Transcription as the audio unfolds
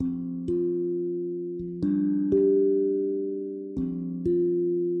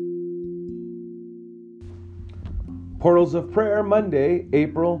Portals of Prayer, Monday,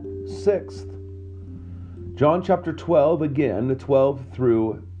 April 6th. John chapter 12, again, 12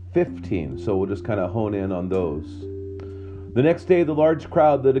 through 15. So we'll just kind of hone in on those. The next day, the large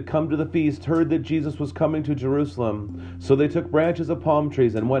crowd that had come to the feast heard that Jesus was coming to Jerusalem. So they took branches of palm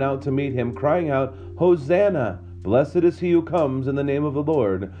trees and went out to meet him, crying out, "Hosanna! Blessed is he who comes in the name of the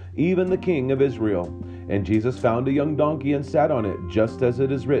Lord, even the King of Israel." And Jesus found a young donkey and sat on it, just as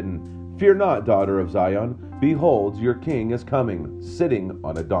it is written, "Fear not, daughter of Zion. Behold, your king is coming, sitting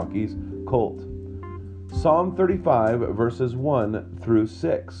on a donkey's colt." Psalm 35, verses 1 through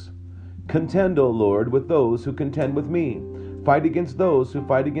 6. Contend, O Lord, with those who contend with me. Fight against those who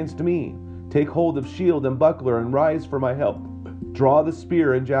fight against me. Take hold of shield and buckler and rise for my help. Draw the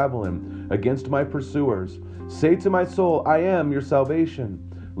spear and javelin against my pursuers. Say to my soul, I am your salvation.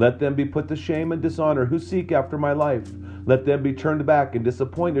 Let them be put to shame and dishonor who seek after my life. Let them be turned back and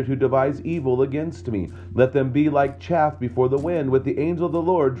disappointed who devise evil against me. Let them be like chaff before the wind, with the angel of the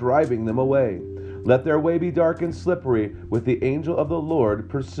Lord driving them away. Let their way be dark and slippery, with the angel of the Lord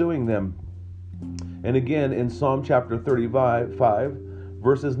pursuing them. And again in Psalm chapter 35,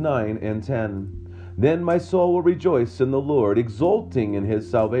 verses 9 and 10. Then my soul will rejoice in the Lord, exulting in his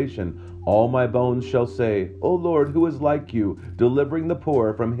salvation. All my bones shall say, O Lord, who is like you, delivering the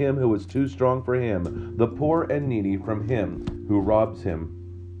poor from him who is too strong for him, the poor and needy from him who robs him.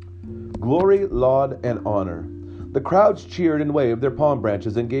 Glory, laud, and honor. The crowds cheered and waved their palm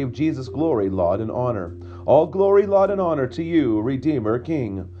branches and gave Jesus glory, laud, and honor. All glory, laud, and honor to you, Redeemer,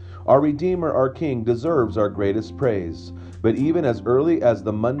 King. Our Redeemer, our King, deserves our greatest praise. But even as early as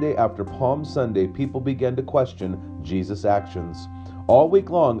the Monday after Palm Sunday, people began to question Jesus' actions. All week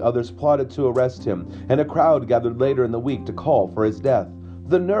long, others plotted to arrest him, and a crowd gathered later in the week to call for his death.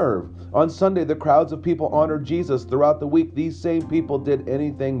 The nerve! On Sunday, the crowds of people honored Jesus. Throughout the week, these same people did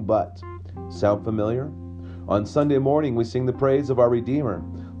anything but. Sound familiar? On Sunday morning, we sing the praise of our Redeemer.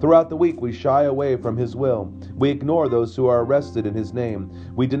 Throughout the week, we shy away from his will. We ignore those who are arrested in his name.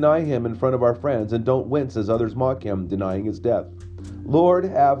 We deny him in front of our friends and don't wince as others mock him, denying his death. Lord,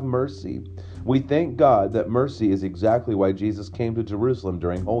 have mercy. We thank God that mercy is exactly why Jesus came to Jerusalem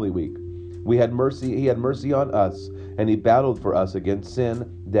during Holy Week. He had mercy on us, and he battled for us against sin,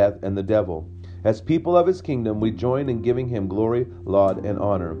 death, and the devil. As people of his kingdom, we join in giving him glory, laud, and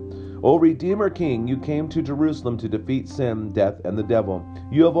honor. O Redeemer King, you came to Jerusalem to defeat sin, death, and the devil.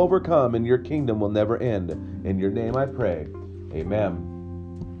 You have overcome, and your kingdom will never end. In your name I pray.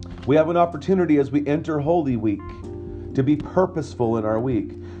 Amen. We have an opportunity as we enter Holy Week to be purposeful in our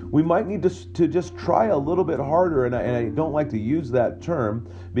week. We might need to just try a little bit harder, and I don't like to use that term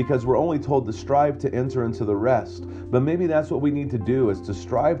because we're only told to strive to enter into the rest. But maybe that's what we need to do, is to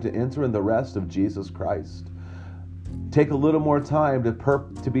strive to enter in the rest of Jesus Christ. Take a little more time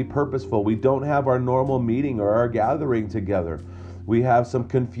to be purposeful. We don't have our normal meeting or our gathering together. We have some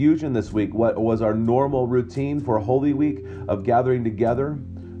confusion this week. What was our normal routine for Holy Week of gathering together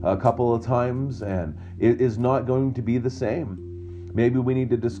a couple of times, and it is not going to be the same. Maybe we need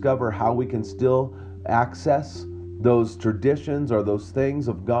to discover how we can still access those traditions or those things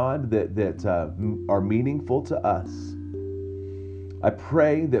of God that are meaningful to us. I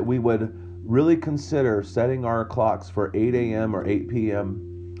pray that we would really consider setting our clocks for 8 a.m. or 8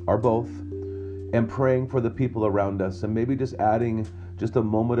 p.m. or both, and praying for the people around us, and maybe just adding just a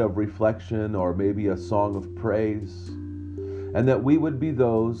moment of reflection or maybe a song of praise. And that we would be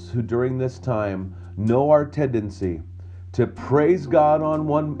those who during this time know our tendency to praise God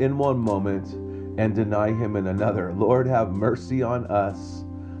in one moment and deny him in another. Lord, have mercy on us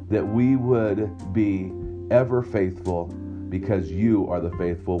that we would be ever faithful, because you are the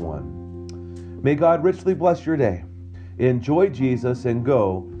faithful one. May God richly bless your day. Enjoy Jesus and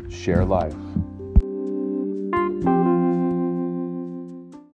go share life.